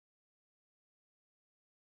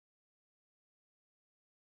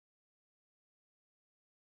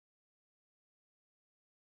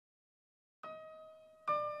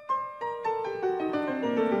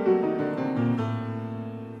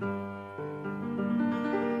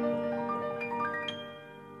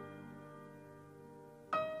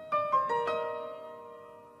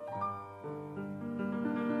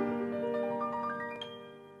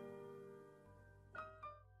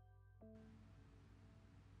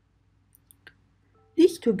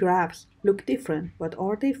two graphs look different, but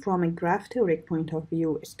are they from a graph theoretic point of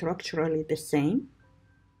view structurally the same?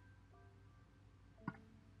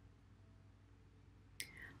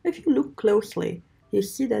 If you look closely, you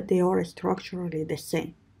see that they are structurally the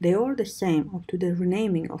same. They are the same up to the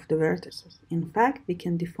renaming of the vertices. In fact, we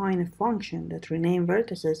can define a function that renames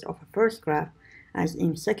vertices of a first graph as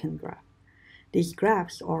in second graph. These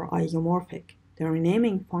graphs are isomorphic. The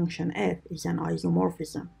renaming function f is an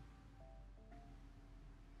isomorphism.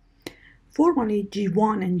 Formally,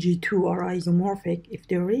 G1 and G2 are isomorphic if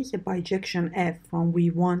there is a bijection f from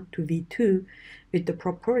V1 to V2 with the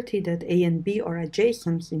property that A and B are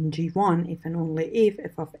adjacents in G1 if and only if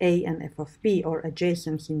f of A and f of B are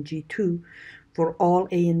adjacents in G2 for all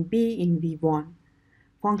A and B in V1.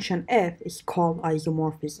 Function f is called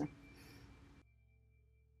isomorphism.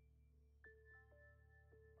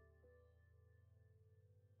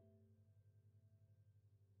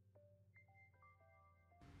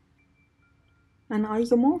 An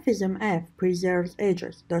isomorphism f preserves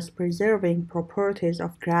edges, thus preserving properties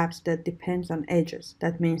of graphs that depend on edges.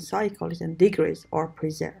 That means cycles and degrees are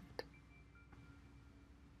preserved.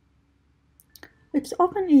 It's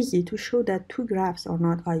often easy to show that two graphs are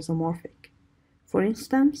not isomorphic. For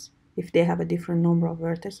instance, if they have a different number of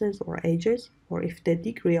vertices or edges, or if the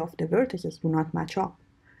degree of the vertices do not match up.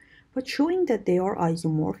 But showing that they are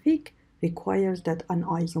isomorphic requires that an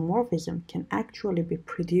isomorphism can actually be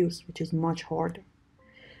produced, which is much harder.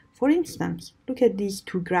 For instance, look at these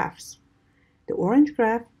two graphs. The orange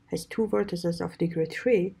graph has two vertices of degree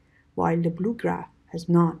 3, while the blue graph has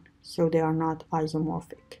none, so they are not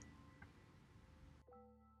isomorphic.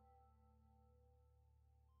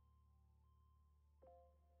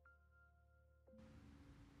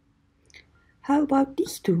 How about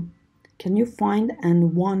these two? Can you find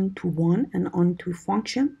an one-to-one and onto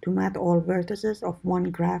function to map all vertices of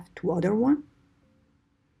one graph to other one?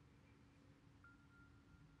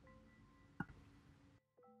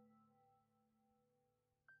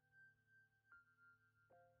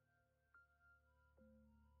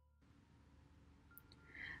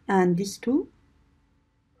 And these two?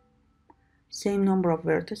 Same number of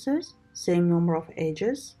vertices, same number of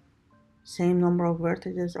edges, same number of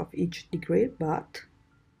vertices of each degree, but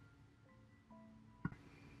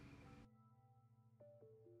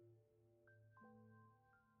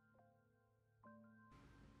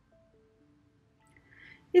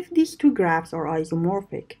if these two graphs are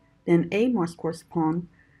isomorphic, then A must correspond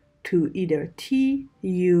to either T,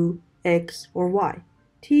 U, X, or Y.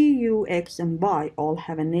 T, U, X, and Y all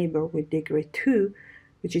have a neighbor with degree 2,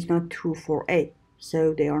 which is not true for A,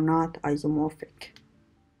 so they are not isomorphic.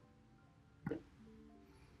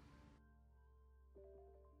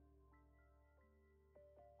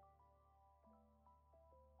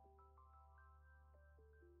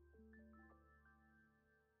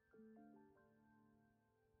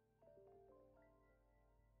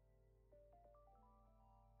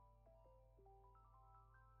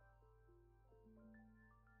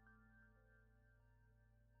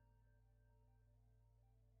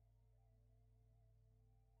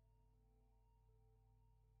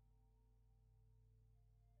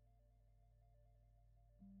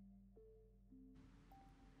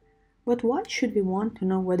 But why should we want to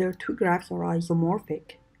know whether two graphs are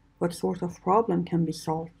isomorphic? What sort of problem can be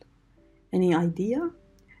solved? Any idea?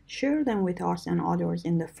 Share them with us and others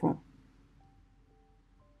in the forum.